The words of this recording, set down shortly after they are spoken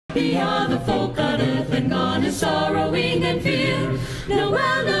Happy are the folk on earth when gone is sorrowing and fear.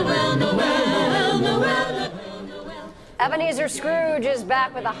 Noel, Noel, Noel, Noel, Noel, Noel. Ebenezer Scrooge is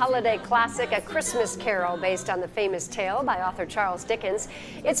back with a holiday classic, A Christmas Carol, based on the famous tale by author Charles Dickens.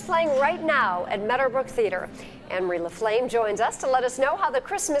 It's playing right now at Meadow Brook Theater. Anne-Marie LaFlame joins us to let us know how the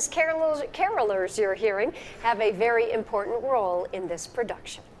Christmas carolers you're hearing have a very important role in this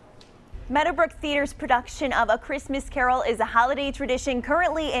production. Meadow Brook Theater's production of A Christmas Carol is a holiday tradition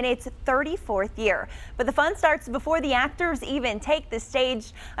currently in its 34th year. But the fun starts before the actors even take the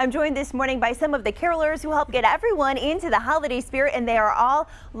stage. I'm joined this morning by some of the carolers who help get everyone into the holiday spirit, and they are all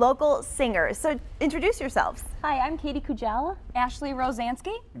local singers. So introduce yourselves. Hi, I'm Katie Kujala, Ashley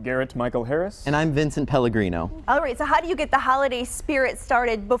Rosansky, Garrett Michael Harris, and I'm Vincent Pellegrino. All right, so how do you get the holiday spirit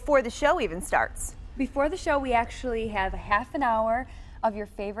started before the show even starts? Before the show, we actually have a half an hour of your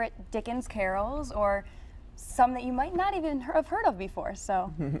favorite Dickens carols, or some that you might not even have heard of before.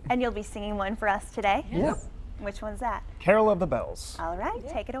 So, and you'll be singing one for us today? Yes. Which one's that? Carol of the Bells. All right,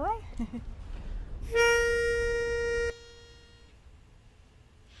 take it away.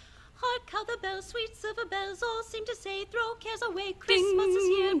 Hark how the bells, sweet silver bells, all seem to say, throw cares away. Christmas is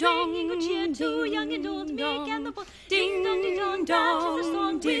here, bringing good cheer to young and old, meek and the bold. Ding dong, ding dong, down to the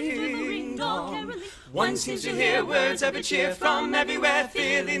song, with joyful ring, all caroling. One seems to hear words of a cheer from everywhere,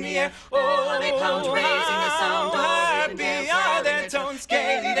 filling the air. Oh, they pound, raising the sound. Happy are their tones,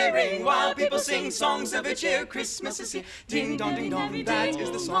 gaily they ring, while people sing songs of a cheer. Christmas is here, ding dong, that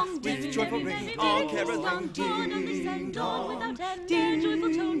is the song, with joyful ring, all caroling. Ding dong, ding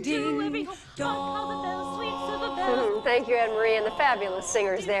joyful tone to every home. How the bells, sweet silver bells. Thank you, Anne-Marie, and the fabulous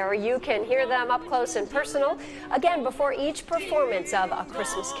singers there. You can hear them up close and personal. Again, before each performance of A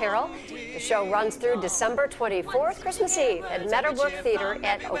Christmas Carol, the show runs through December 24th, Christmas Eve, at Meadow Brook Theater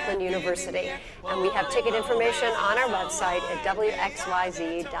at Oakland University. And we have ticket information on our website at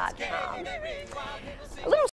WXYZ.com. A little